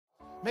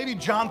Maybe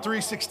John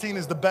 3:16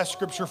 is the best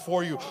scripture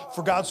for you.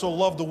 For God so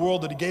loved the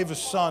world that he gave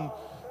his son,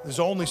 his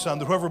only son,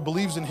 that whoever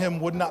believes in him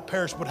would not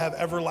perish but have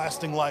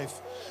everlasting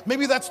life.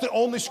 Maybe that's the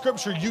only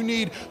scripture you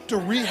need to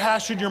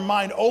rehash in your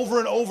mind over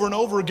and over and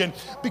over again,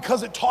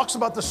 because it talks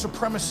about the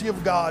supremacy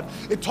of God.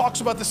 It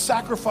talks about the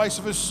sacrifice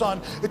of his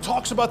son. It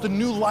talks about the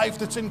new life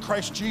that's in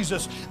Christ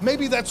Jesus.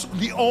 Maybe that's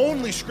the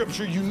only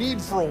scripture you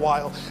need for a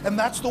while, and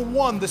that's the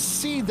one, the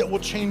seed that will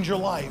change your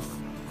life.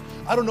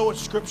 I don't know what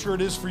scripture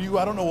it is for you.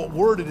 I don't know what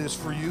word it is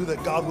for you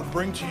that God would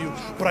bring to you.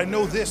 But I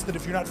know this, that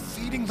if you're not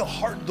feeding the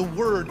heart the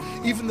word,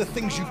 even the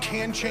things you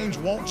can change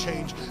won't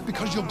change,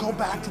 because you'll go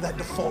back to that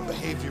default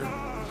behavior.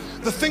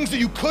 The things that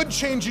you could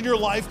change in your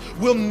life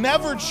will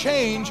never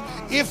change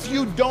if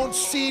you don't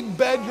seed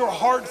bed your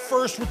heart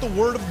first with the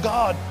word of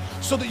God,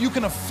 so that you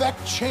can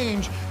affect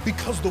change,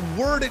 because the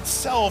word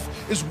itself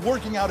is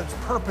working out its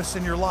purpose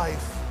in your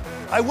life.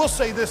 I will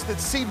say this, that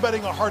seed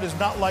bedding a heart is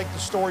not like the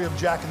story of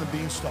Jack and the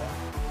Beanstalk,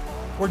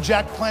 where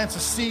Jack plants a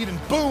seed and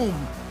boom,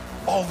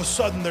 all of a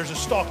sudden there's a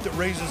stalk that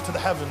raises to the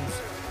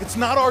heavens. It's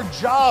not our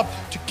job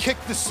to kick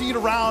the seed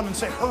around and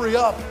say, hurry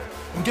up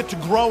and get to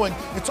growing.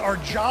 It's our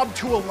job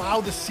to allow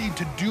the seed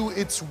to do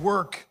its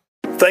work.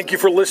 Thank you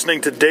for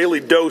listening to Daily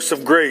Dose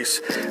of Grace.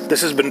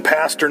 This has been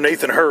Pastor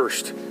Nathan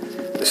Hurst.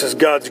 This is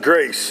God's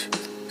grace,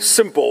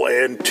 simple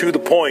and to the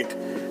point.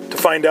 To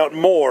find out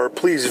more,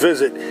 please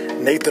visit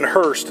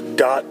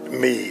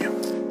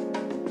nathanhurst.me.